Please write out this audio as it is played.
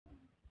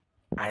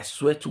I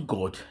swear to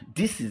God,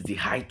 this is the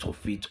height of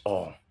it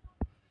all.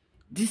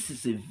 This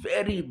is a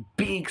very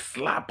big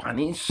slap and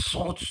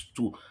insult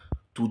to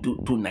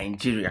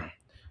Nigeria.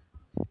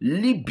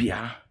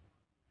 Libya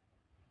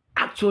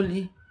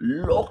actually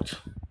locked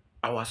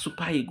our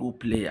Super Eagle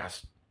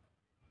players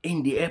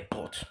in the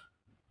airport.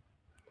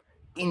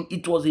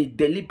 It was a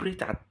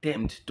deliberate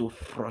attempt to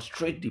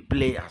frustrate the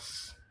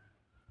players.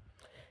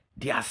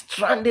 They are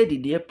stranded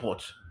in the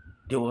airport.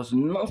 There was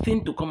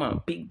nothing to come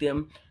and pick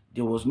them.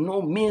 There was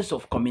no means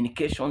of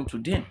communication to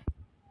them.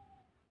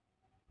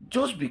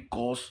 Just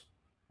because,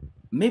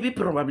 maybe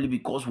probably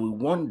because we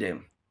want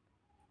them,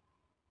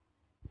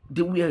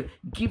 they were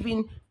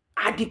given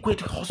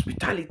adequate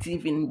hospitality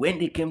even when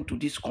they came to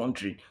this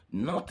country.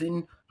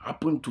 Nothing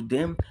happened to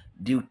them.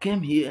 They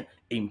came here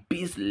in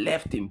peace,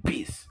 left in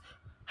peace.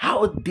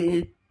 How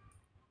they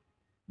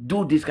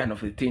do this kind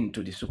of a thing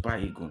to the Super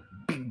Eagle?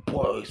 Big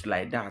boys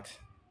like that.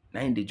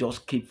 Now they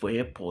just keep for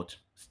airport,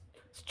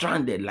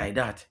 stranded like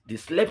that. They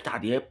slept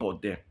at the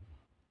airport there.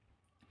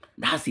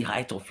 That's the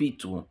height of it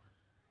too.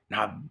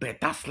 Now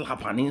better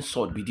slap and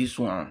insult be this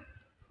one.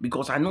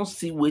 Because I don't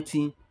see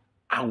waiting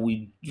I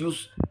will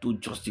use to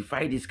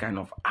justify this kind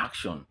of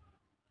action.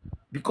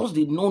 Because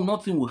they know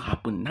nothing will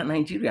happen. Now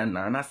Nigeria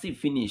now, and I see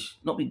finish.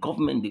 Not the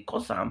government, they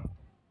cause them.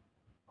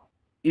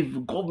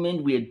 If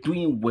government were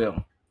doing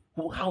well,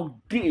 how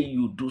dare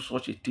you do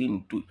such a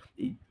thing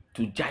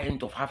to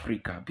giant of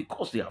Africa?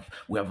 Because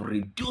we have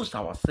reduced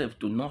ourselves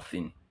to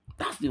nothing.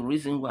 That's the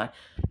reason why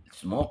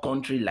small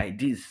country like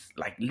this,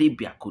 like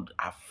Libya, could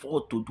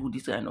afford to do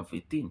this kind of a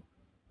thing.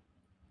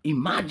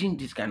 Imagine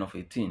this kind of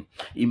a thing.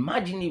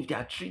 Imagine if they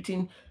are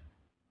treating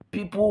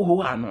people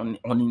who are on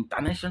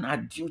international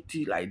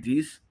duty like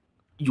this.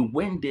 You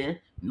went there,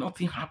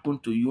 nothing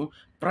happened to you,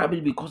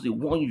 probably because they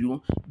warned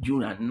you.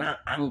 You are now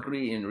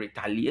angry in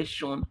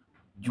retaliation.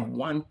 You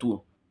want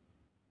to,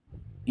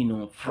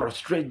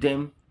 frustrate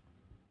them.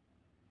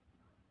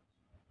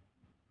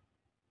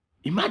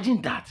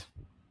 Imagine that.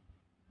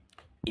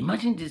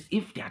 Imagine this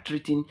if they are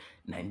treating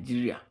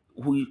Nigeria,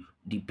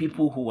 the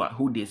people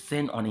who they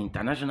send on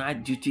international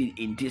duty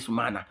in this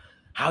manner,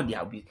 how they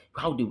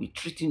be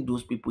treating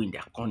those people in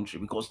their country,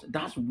 because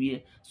that's where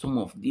some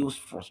of those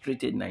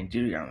frustrated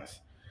Nigerians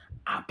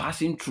are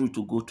passing through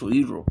to go to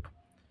Europe.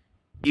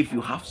 If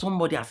you have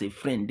somebody as a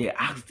friend, they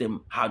ask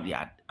them how they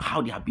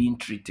are being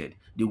treated.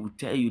 They will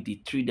tell you they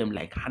treat them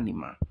like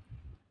animal.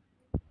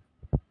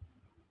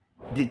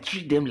 They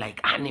treat them like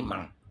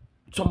animal.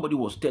 Somebody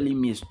was telling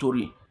me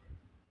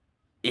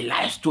a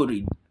life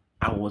story.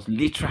 I was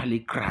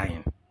literally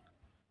crying.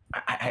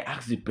 I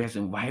asked the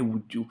person, why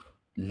would you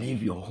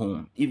leave your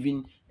home?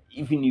 Even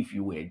if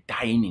you were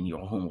dying in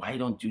your home, why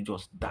don't you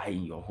just die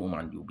in your home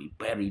and you'll be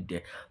buried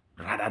there,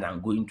 rather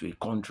than going to a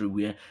country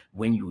where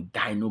when you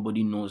die,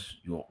 nobody knows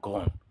you're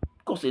gone?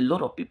 Because a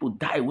lot of people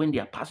die when they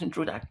are passing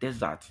through that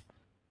desert.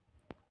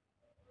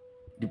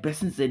 The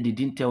person said they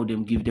didn't tell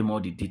them, give them all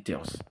the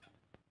details.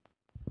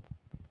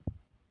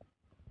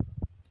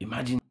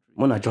 Imagine.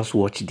 When I just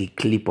watch the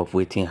clip of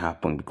waiting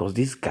happen, because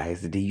these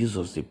guys, they use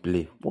us to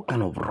play. What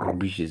kind of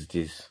rubbish is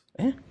this?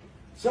 Eh?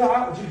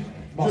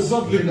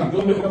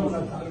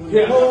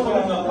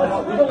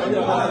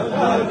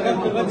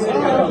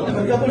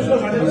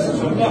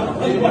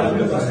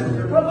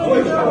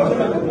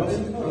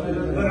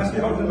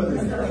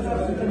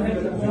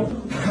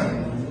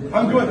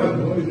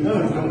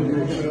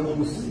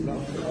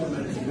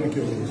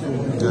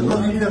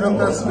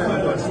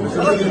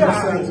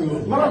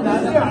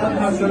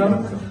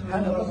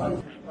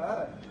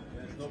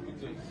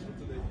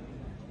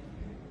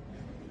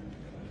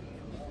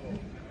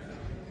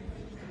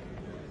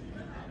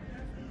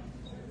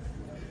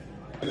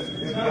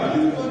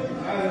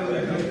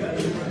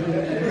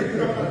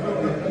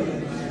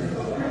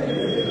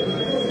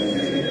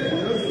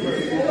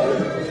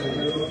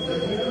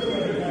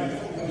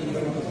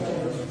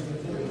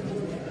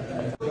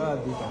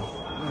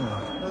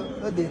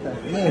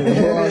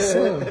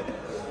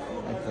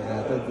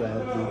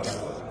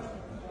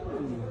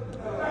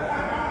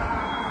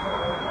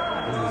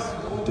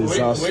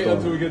 Disaster. Wait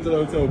until we get to the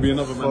hotel. It'll be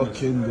another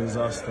fucking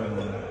disaster,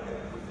 man.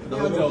 The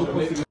hotel.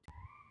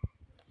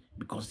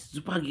 Because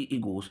Super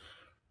Eagles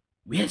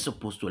were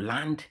supposed to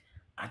land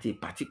at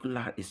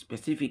a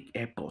specific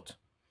airport.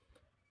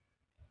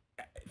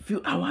 A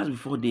few hours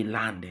before they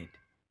landed,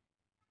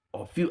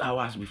 or a few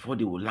hours before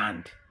they will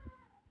land,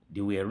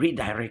 they were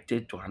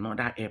redirected to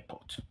another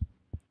airport.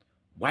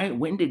 Why,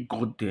 when they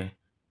got there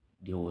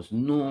was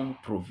no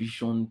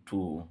provision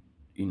to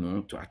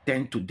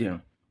attend to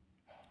them.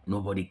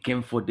 Nobody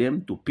came for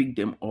them to pick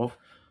them off,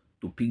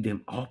 to pick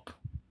them up.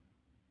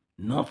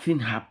 Nothing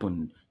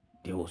happened.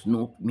 There was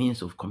no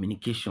means of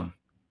communication.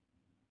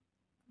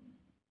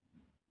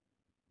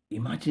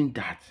 Imagine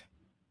that.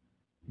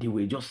 They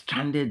were just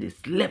stranded. They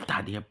slept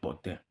at the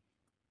airport there.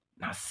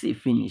 Now, say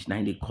finish.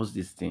 Now they caused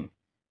this thing.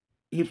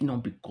 If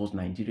not because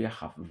Nigeria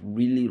have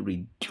really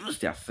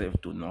reduced themselves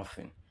to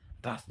nothing.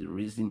 That's the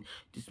reason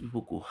these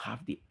people could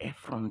have the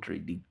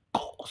effrontery, the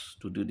guts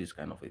to do this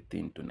kind of a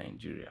thing to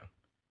Nigeria.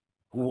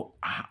 who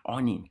are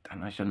on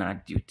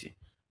international duty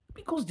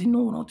because they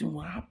know nothing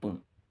will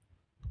happen.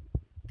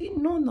 They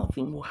know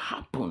nothing will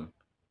happen.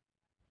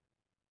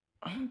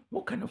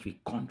 What kind of a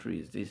country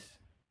is this?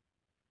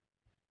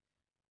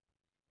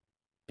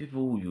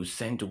 People you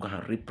send to go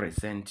and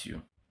represent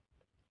you.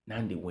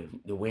 Now they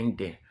went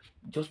there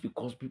just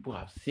because people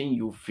have seen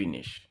you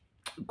finish.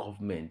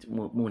 Government,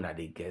 more than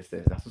the guests,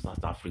 that's what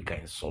South Africa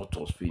insult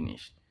us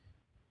finish.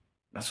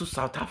 That's what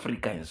South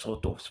Africa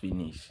insult us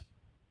finish.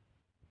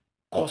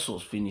 Cause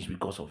us finish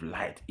because of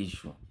light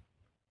issue.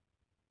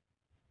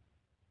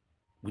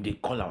 They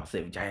call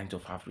ourselves giant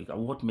of Africa.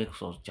 What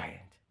makes us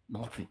giant?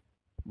 Nothing.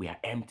 We are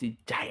empty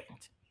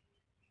giant.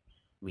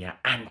 We are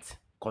ants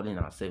calling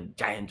ourselves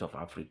giant of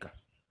Africa.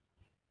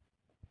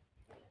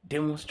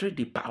 Demonstrate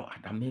the power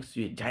that makes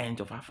you a giant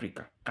of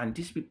Africa. Can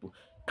these people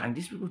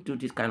do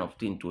this kind of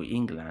thing to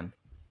England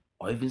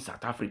or even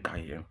South Africa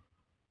here?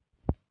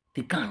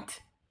 They can't.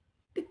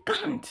 They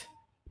can't.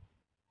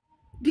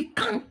 They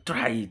can't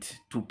try it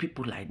to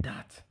people like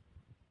that.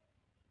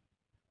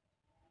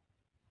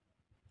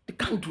 They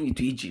can't do it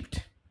to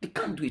Egypt. They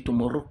can't do it to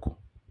Morocco.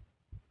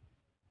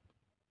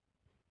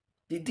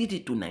 They did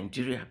it to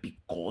Nigeria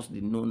because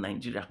they know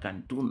Nigeria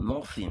can do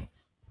nothing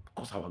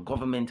because our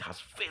government has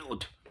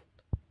failed.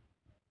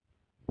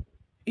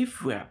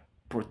 If we are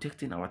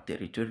protecting our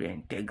territorial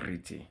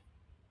integrity,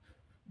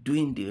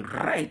 doing the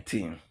right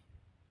thing,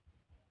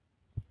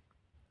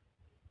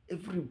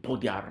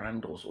 everybody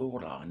around us,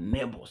 all our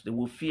neighbors, they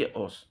will fear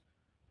us.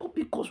 But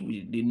because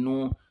they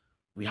know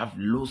we have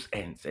loose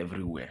ends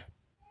everywhere.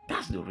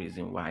 That's the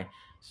reason why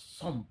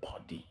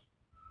somebody,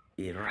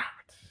 a rat,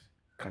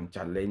 can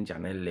challenge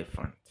an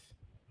elephant.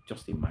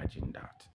 Just imagine that.